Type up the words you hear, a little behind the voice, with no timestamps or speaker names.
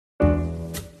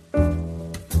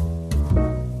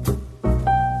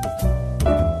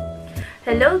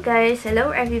Hello guys,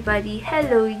 hello everybody,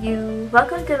 hello you.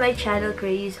 Welcome to my channel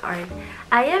CreuzArt.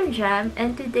 I am Jam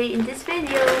and today in this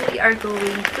video we are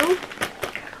going to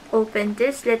open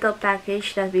this little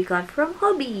package that we got from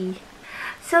Hobbii.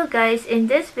 So guys, in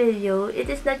this video, it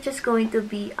is not just going to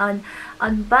be an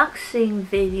unboxing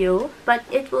video, but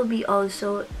it will be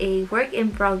also a work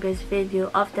in progress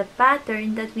video of the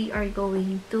pattern that we are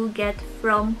going to get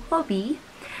from Hobbii.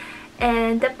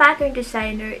 And the pattern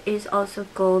designer is also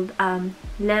called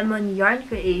Lemon Yarn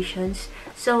Creations.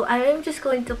 So I am just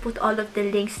going to put all of the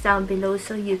links down below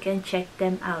so you can check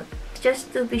them out.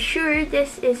 Just to be sure,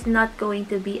 this is not going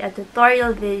to be a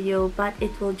tutorial video, but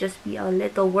it will just be a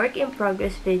little work in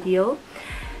progress video.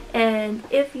 And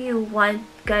if you want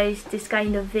guys this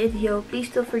kind of video, please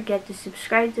don't forget to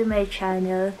subscribe to my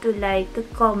channel, to like, to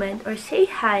comment, or say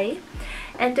hi.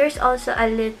 And there's also a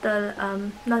little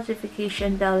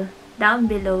notification bell down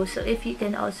below, so if you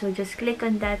can also just click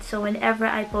on that, so whenever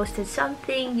I posted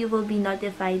something, you will be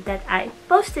notified that I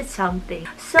posted something.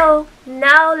 So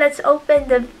now let's open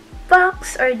the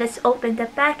box, or let's open the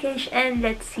package, and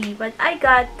let's see what I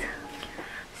got.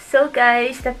 So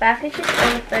guys, the package is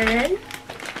open.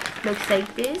 Looks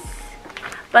like this.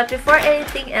 But before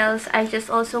anything else, I just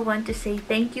also want to say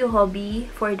thank you Hobbii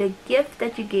for the gift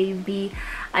that you gave me.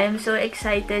 I am so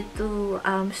excited to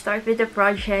start with the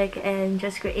project and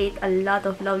just create a lot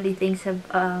of lovely things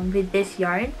with this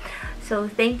yarn. So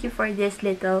thank you for this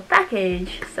little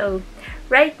package. So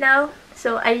right now,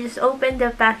 so I just opened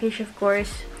the package. Of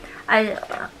course,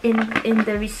 in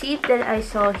the receipt that I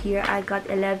saw here, I got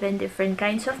 11 different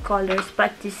kinds of colors,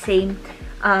 but the same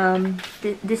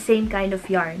kind of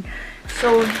yarn.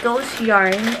 So those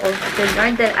yarn, or the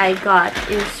yarn that I got,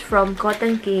 is from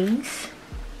Cotton Kings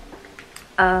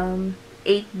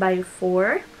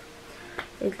 8x4.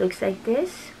 It looks like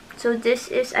this. So this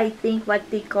is, I think, what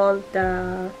they call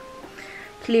the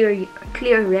clear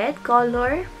red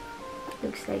color.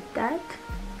 Looks like that.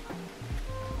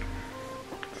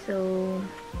 So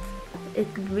it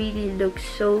really looks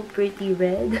so pretty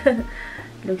red.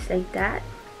 Looks like that.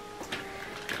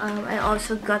 I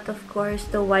also got, of course,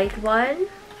 the white one.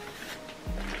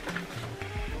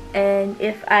 And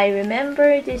if I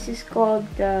remember, this is called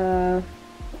the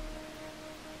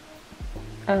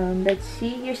let's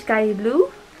see, your sky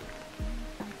blue.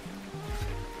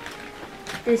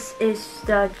 This is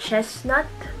the chestnut.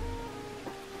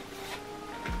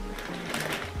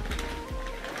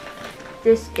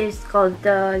 This is called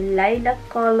the lilac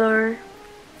color.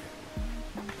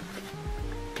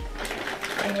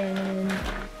 And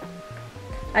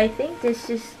I think this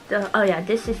is the, oh yeah,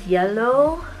 this is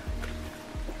yellow.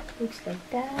 Looks like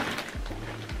that.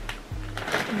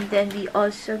 And then we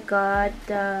also got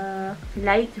the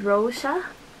light rosa.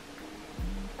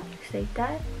 Looks like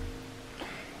that.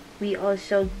 We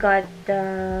also got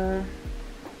the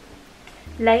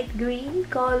light green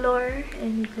color,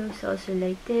 and it looks also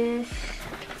like this.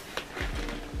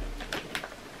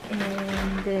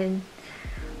 And then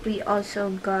we also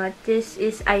got, this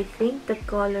is, I think, the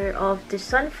color of the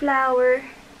sunflower,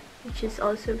 which is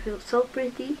also so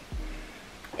pretty.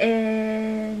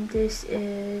 And this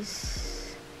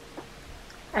is,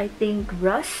 I think,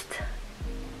 rust,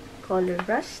 color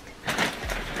rust.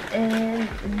 And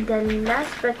then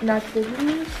last but not the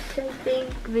least, I think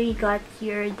we got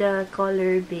here the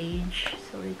color beige.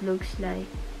 So it looks like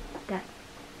that.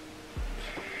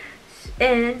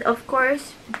 And of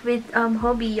course, with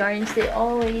Hobbii yarns, they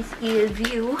always give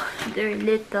you their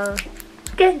little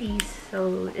candies.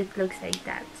 So it looks like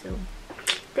that. So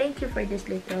thank you for this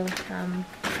little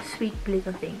sweet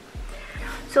little thing.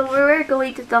 So we're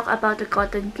going to talk about the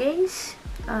Cotton Kings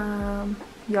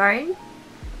yarn.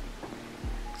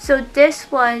 So this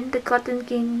one, the Cotton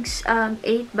Kings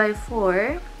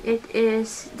 8x4,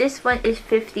 this one is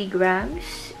 50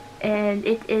 grams. And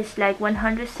it is like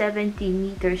 170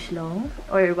 meters long,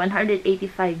 or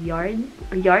 185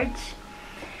 yards.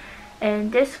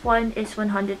 And this one is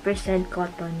 100%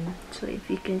 cotton. So if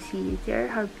you can see it there,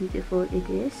 how beautiful it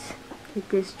is.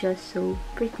 It is just so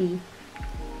pretty.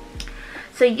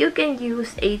 So you can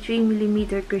use a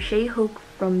 3mm crochet hook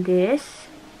from this.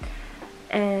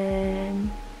 And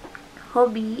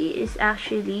Hobbii is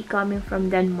actually coming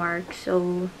from Denmark.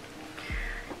 So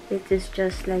it is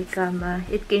just like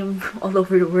it came all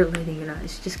over the world. I think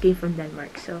it just came from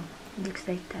Denmark, so it looks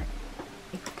like that.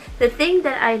 The thing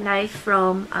that I like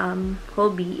from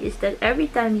Hobbii is that every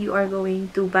time you are going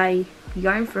to buy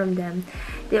yarn from them,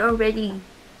 they already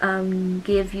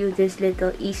give you this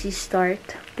little easy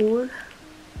start tool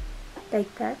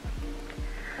like that,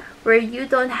 where you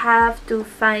don't have to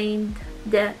find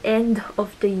the end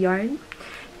of the yarn.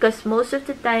 because most of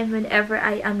the time whenever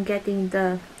I am getting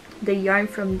the yarn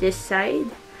from this side,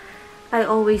 I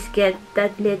always get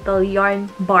that little yarn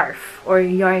barf or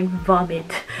yarn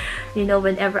vomit. You know,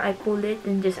 whenever I pull it,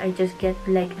 and I just get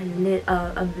like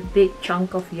a big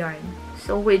chunk of yarn.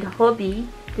 So with Hobbii,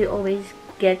 they always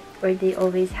get, or they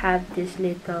always have this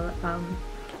little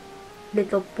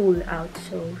little pull out.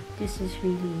 So this is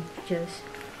really just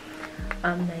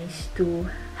nice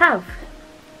to have.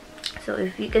 So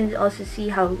if you can also see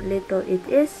how little it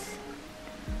is,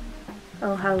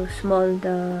 or how small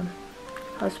the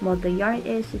yarn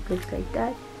is, it looks like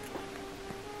that.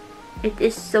 It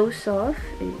is so soft.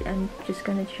 I'm just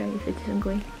gonna try if it isn't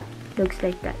going. Looks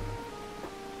like that.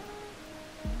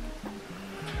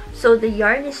 So the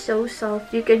yarn is so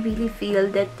soft, you can really feel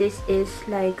that this is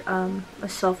like a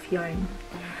soft yarn.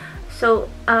 So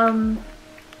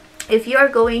if you are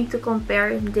going to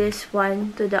compare this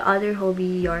one to the other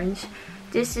Hobbii yarns,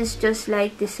 this is just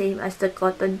like the same as the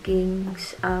Cotton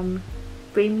Kings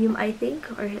premium, I think,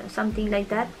 or something like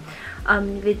that.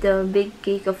 With the big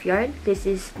cake of yarn, this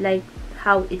is like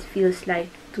how it feels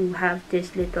like to have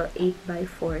this little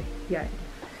 8x4 yarn.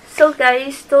 So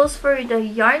guys, those for the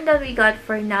yarn that we got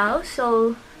for now.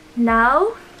 So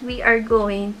now we are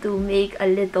going to make a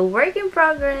little work in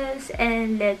progress,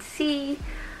 and let's see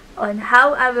on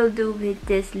how I will do with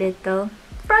this little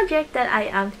project that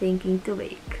I am thinking to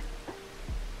make.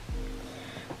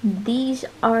 These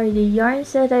are the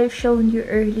yarns that I've shown you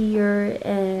earlier,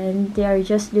 and they are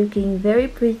just looking very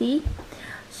pretty.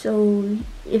 So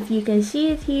if you can see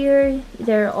it here,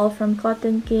 they're all from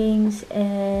Cotton Kings,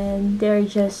 and they're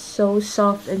just so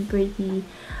soft and pretty.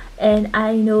 And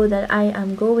I know that I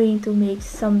am going to make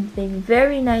something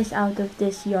very nice out of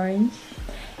this yarn.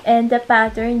 And the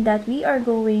pattern that we are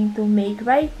going to make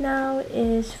right now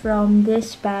is from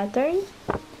this pattern,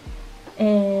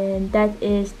 and that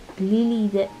is Lily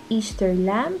the Easter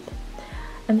lamp.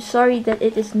 I'm sorry that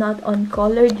it is not on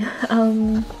colored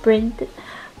print,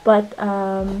 but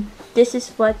this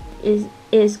is what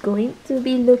is going to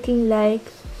be looking like.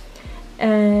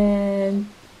 And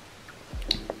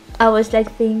I was like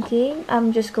thinking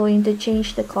I'm just going to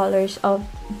change the colors of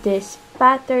this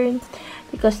pattern,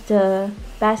 because the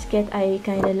basket I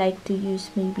kind of like to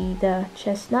use maybe the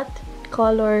chestnut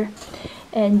color,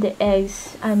 and the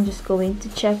eggs I'm just going to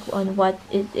check on what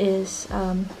it is,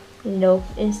 you know,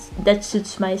 that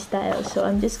suits my style. So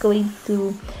I'm just going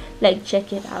to like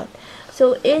check it out.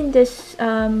 So in this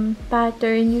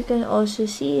pattern, you can also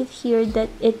see it here that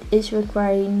it is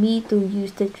requiring me to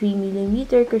use the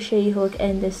 3mm crochet hook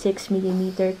and the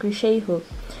 6mm crochet hook,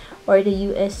 or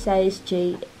the US size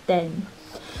J10.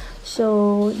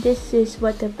 So this is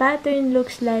what the pattern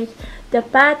looks like. The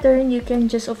pattern, you can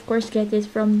just of course get it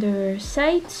from their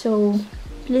site, so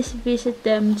please visit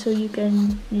them so you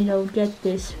can, you know, get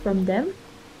this from them.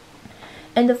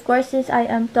 And of course, since I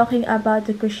am talking about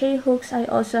the crochet hooks, I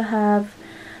also have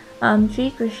 3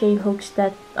 crochet hooks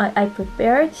that I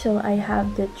prepared. So I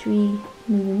have the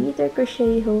 3mm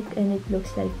crochet hook, and it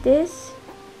looks like this.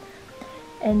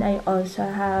 And I also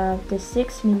have the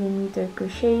 6mm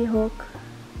crochet hook,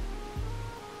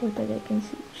 so that I can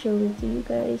show it to you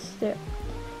guys. There,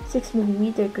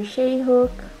 6mm crochet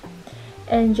hook.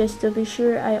 And just to be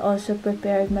sure, I also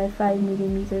prepared my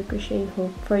 5mm crochet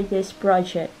hook for this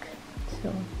project. So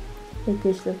it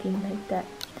is looking like that.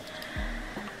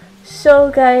 So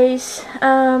guys,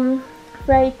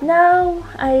 right now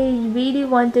I really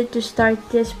wanted to start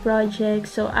this project,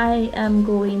 so I am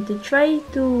going to try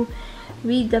to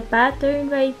read the pattern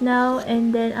right now,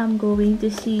 and then I'm going to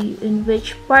see in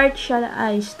which part shall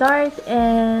I start,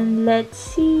 and let's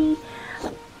see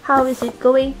how is it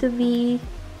going to be,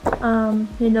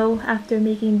 you know, after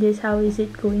making this, how is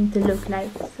it going to look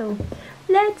like. So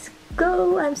let's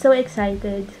go. I'm so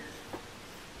excited.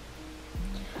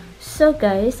 So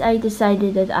guys, I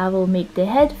decided that I will make the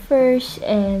head first,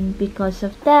 and because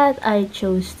of that I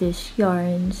chose this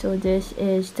yarn. So this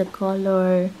is the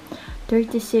color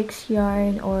 36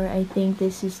 yarn, or I think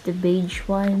this is the beige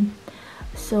one.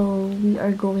 So we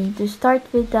are going to start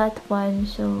with that one.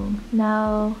 So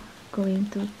now going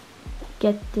to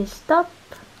get this top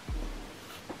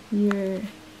here,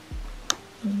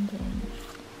 and then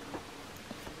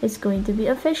it's going to be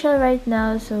official right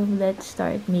now. So let's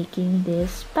start making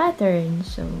this pattern.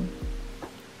 So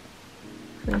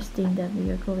first thing that we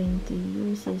are going to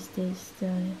use is this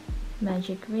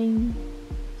magic ring.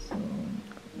 So I'm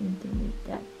going to make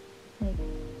that like,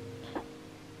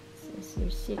 it says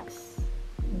here 6.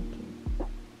 Okay.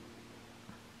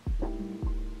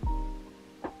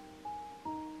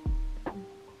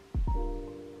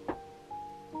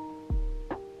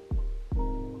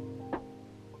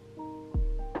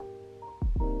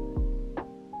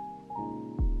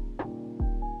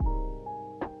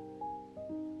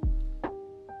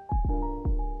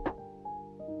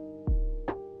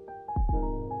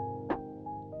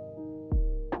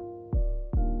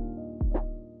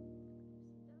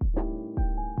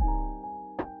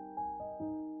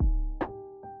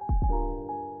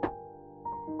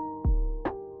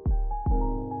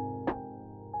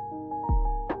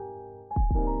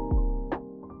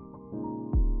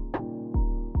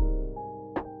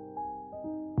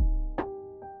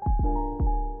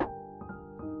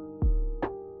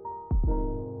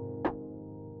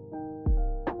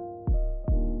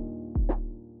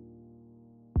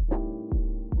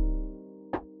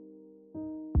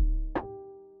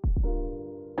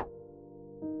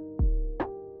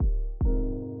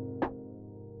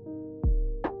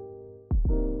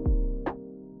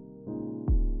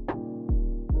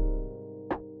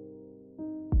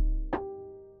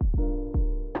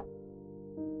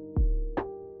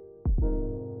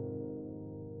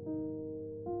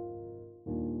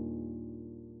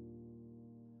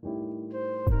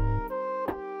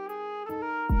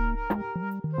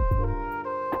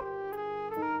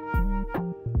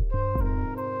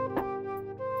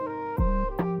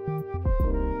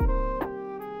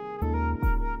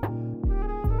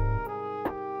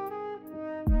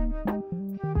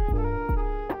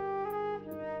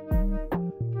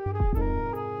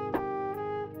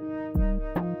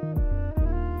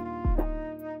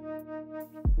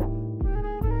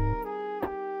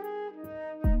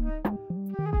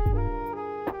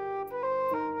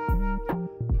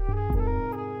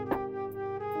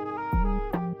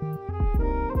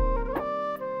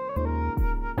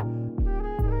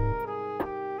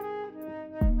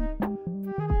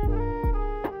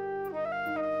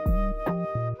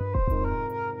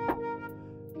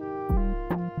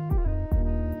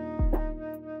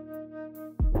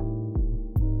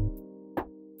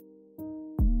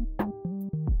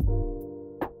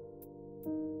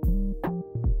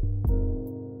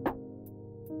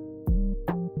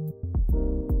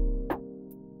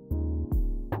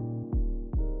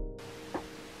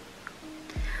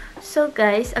 So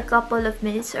guys, a couple of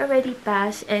minutes already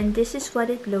passed and this is what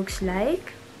it looks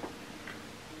like.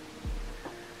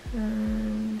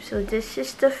 So this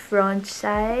is the front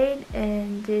side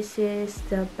and this is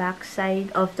the back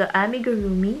side of the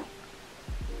amigurumi.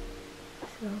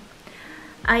 So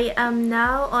I am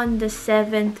now on the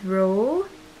 7th row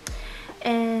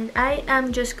and I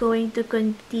am just going to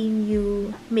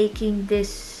continue making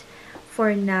this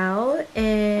for now,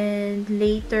 and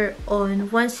later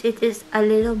on, once it is a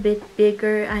little bit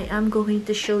bigger, I am going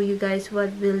to show you guys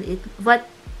what will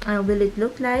it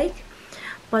look like.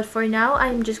 But for now,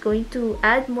 I'm just going to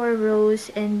add more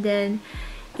rows, and then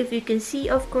if you can see,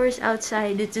 of course,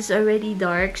 outside it is already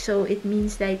dark, so it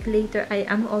means like later I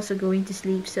am also going to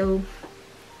sleep. So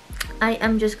I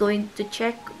am just going to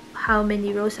check how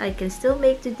many rows I can still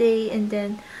make today, and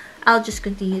then I'll just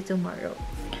continue tomorrow.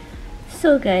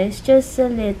 So guys, just a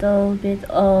little bit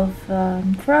of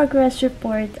progress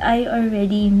report. I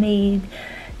already made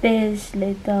this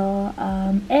little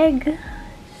egg.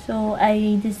 So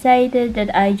I decided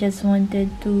that I just wanted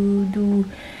to do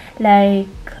like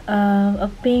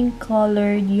a pink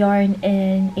colored yarn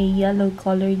and a yellow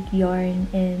colored yarn,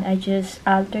 and I just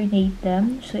alternate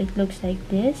them so it looks like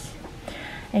this.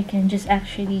 I can just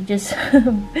actually just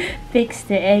fix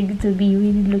the egg to be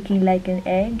really looking like an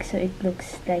egg, so it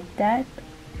looks like that.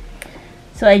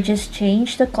 So I just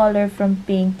changed the color from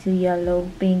pink to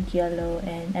yellow, pink, yellow,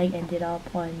 and I ended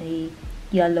up on a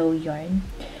yellow yarn.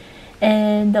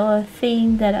 And the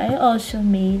thing that I also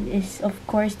made is, of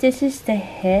course, this is the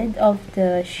head of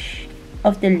the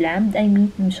lamb.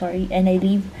 I'm sorry, and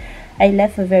I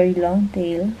left a very long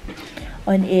tail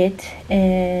on it,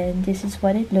 and this is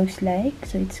what it looks like.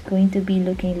 So it's going to be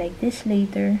looking like this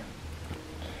later.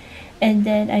 And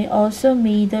then I also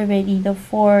made already the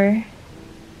 4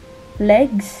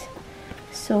 legs,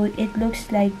 so it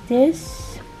looks like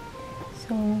this.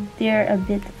 So they're a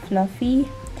bit fluffy.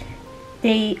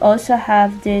 They also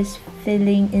have this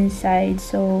filling inside,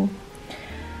 so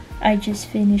I just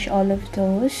finished all of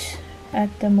those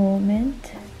at the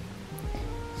moment.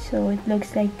 So it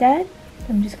looks like that.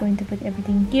 I'm just going to put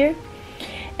everything here.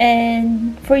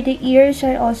 And for the ears,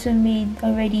 I also made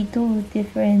already 2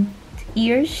 different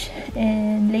ears,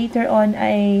 and later on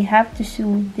I have to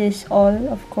sew this all,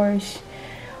 of course,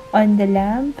 on the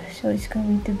lamp. So it's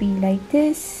going to be like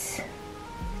this,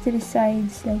 to the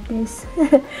sides like this.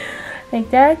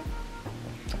 Like that.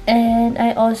 And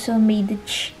I also made the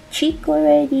cheek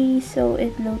already, so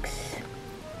it looks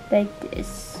like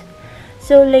this.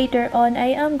 So later on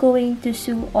I am going to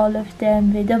sew all of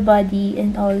them with the body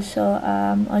and also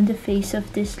on the face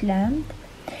of this lamp.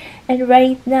 And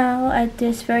right now, at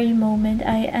this very moment,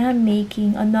 I am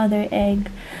making another egg.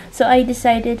 So I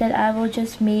decided that I will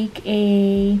just make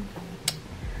a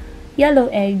yellow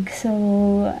egg.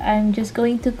 So I'm just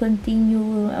going to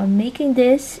continue making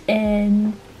this,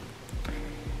 and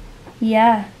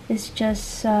yeah, it's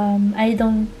just I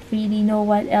don't really know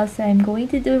what else I'm going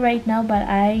to do right now, but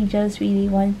I just really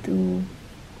want to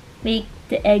make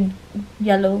the egg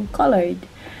yellow colored.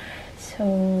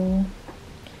 So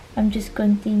I'm just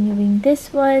continuing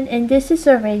this one, and this is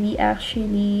already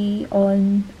actually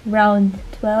on round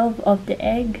 12 of the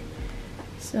egg.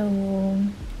 So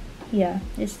yeah,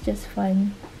 it's just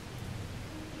fun.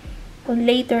 So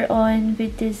later on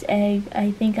with this egg,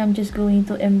 I think I'm just going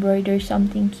to embroider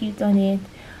something cute on it.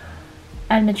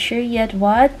 I'm not sure yet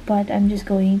what, but I'm just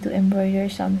going to embroider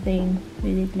something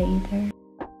with it later.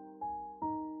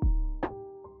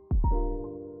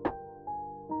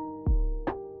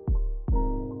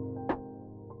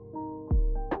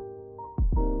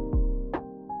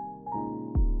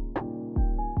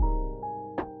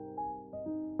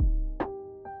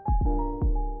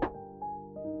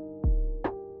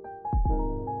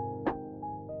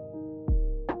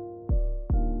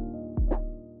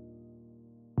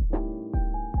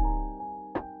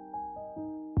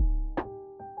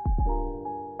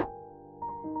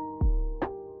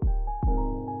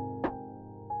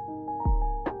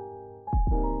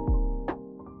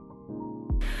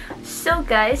 So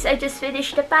guys, I just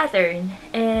finished the pattern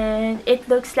and it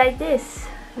looks like this.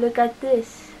 Look at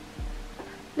this.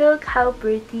 Look how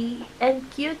pretty and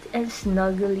cute and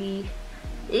snuggly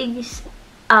is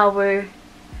our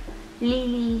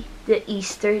Lily the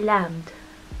Easter lamb.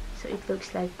 So it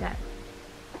looks like that.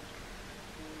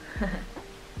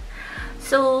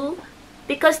 So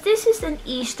because this is an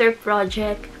Easter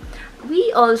project,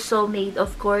 we also made,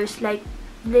 of course, like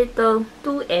little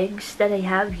 2 eggs that I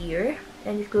have here,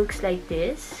 and it looks like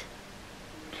this.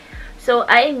 So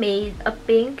I made a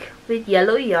pink with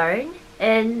yellow yarn,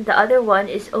 and the other one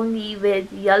is only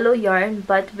with yellow yarn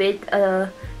but with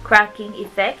a cracking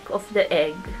effect of the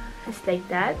egg. It's like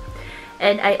that.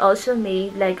 And I also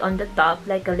made like on the top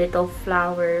like a little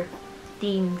flower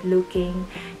themed looking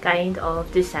kind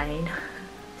of design.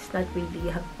 It's not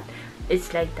really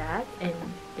it's like that and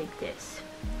like this.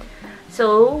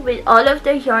 So with all of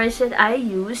the yarns that I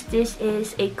use, this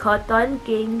is a Cotton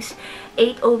Kings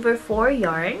 8/4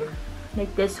 yarn,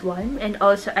 like this one. And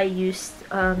also I used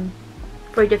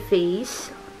for the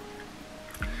face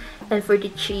and for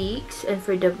the cheeks and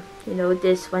for the, you know,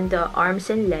 this one, the arms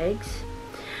and legs.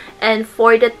 And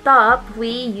for the top,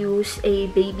 we use a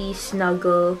baby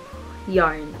snuggle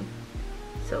yarn.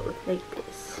 So like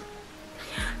this.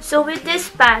 So with this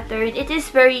pattern, it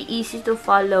is very easy to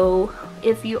follow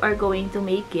if you are going to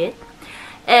make it.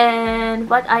 And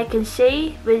what I can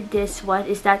say with this one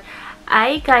is that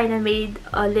I kind of made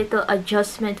a little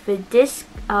adjustment with this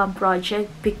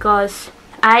project because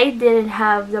I didn't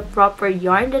have the proper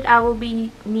yarn that I will be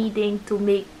needing to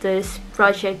make this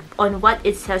project on what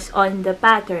it says on the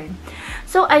pattern.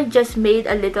 So I just made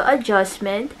a little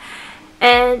adjustment,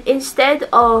 and instead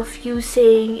of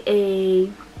using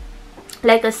a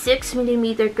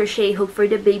 6mm crochet hook for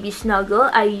the baby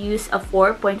snuggle, I use a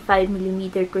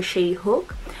 4.5mm crochet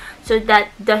hook so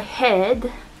that the head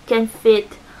can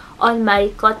fit on my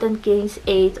Cotton Kings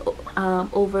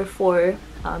 8/4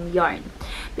 yarn.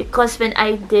 Because when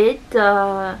I did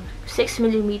the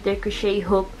 6mm crochet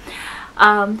hook,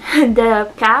 the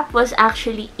cap was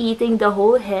actually eating the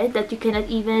whole head, that you cannot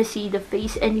even see the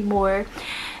face anymore,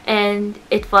 and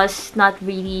it was not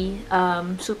really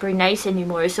super nice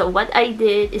anymore. So what I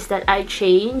did is that I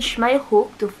changed my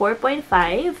hook to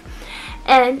 4.5,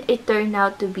 and it turned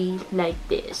out to be like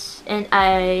this. And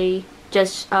I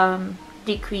just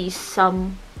decreased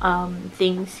some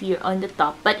things here on the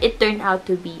top, but it turned out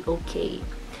to be okay.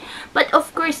 But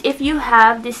of course, if you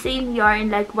have the same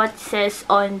yarn like what says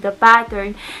on the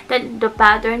pattern, then the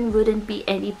pattern wouldn't be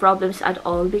any problems at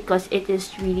all, because it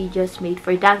is really just made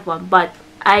for that one. But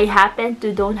I happen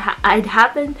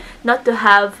not to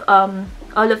have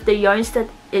all of the yarns that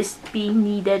is being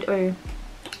needed or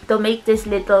to make this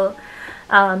little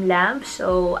lamp.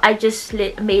 So I just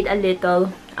made a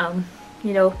little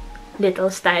you know,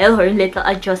 little style or little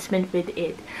adjustment with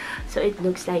it, so it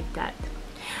looks like that.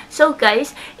 So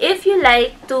guys, if you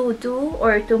like to do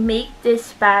or to make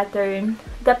this pattern,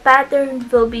 the pattern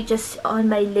will be just on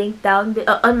my link down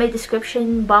on my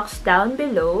description box down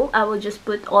below. I will just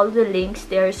put all the links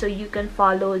there so you can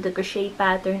follow the crochet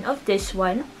pattern of this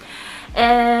one.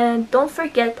 And don't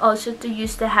forget also to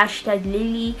use the hashtag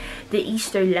Lily the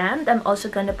Easter lamb. I'm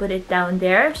also gonna put it down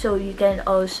there, so you can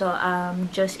also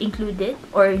just include it,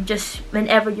 or just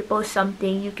whenever you post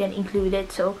something you can include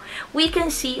it, so we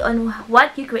can see on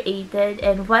what you created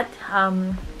and what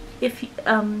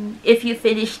if you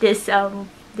finish this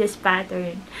this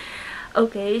pattern.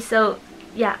 Okay, so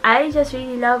yeah, I just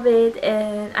really love it,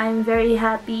 and I'm very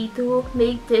happy to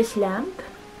make this lamp.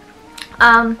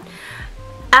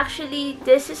 Actually,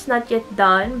 this is not yet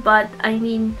done, but I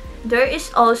mean, there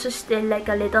is also still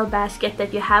like a little basket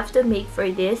that you have to make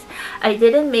for this. I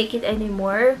didn't make it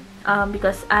anymore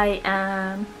because I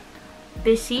am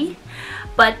busy,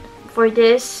 but for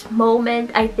this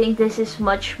moment, I think this is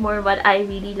much more what I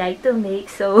really like to make.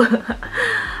 So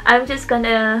I'm just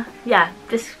gonna, yeah,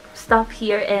 just stop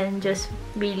here and just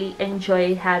really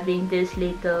enjoy having this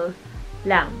little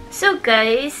lamp. So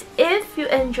guys, if you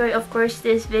enjoy of course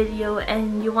this video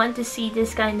and you want to see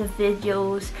this kind of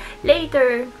videos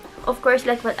later, of course,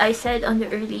 like what I said on the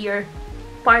earlier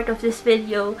part of this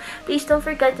video, please don't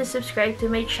forget to subscribe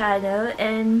to my channel,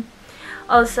 and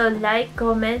also like,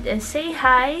 comment, and say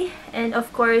hi. And of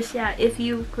course, yeah, if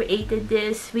you created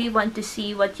this, we want to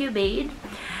see what you made.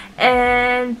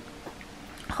 And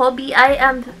Hobbii, I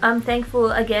am thankful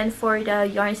again for the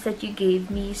yarns that you gave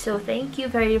me, so thank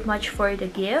you very much for the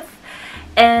gift.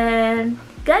 And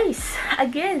guys,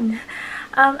 again,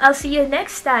 I'll see you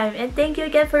next time, and thank you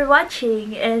again for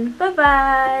watching, and bye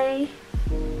bye.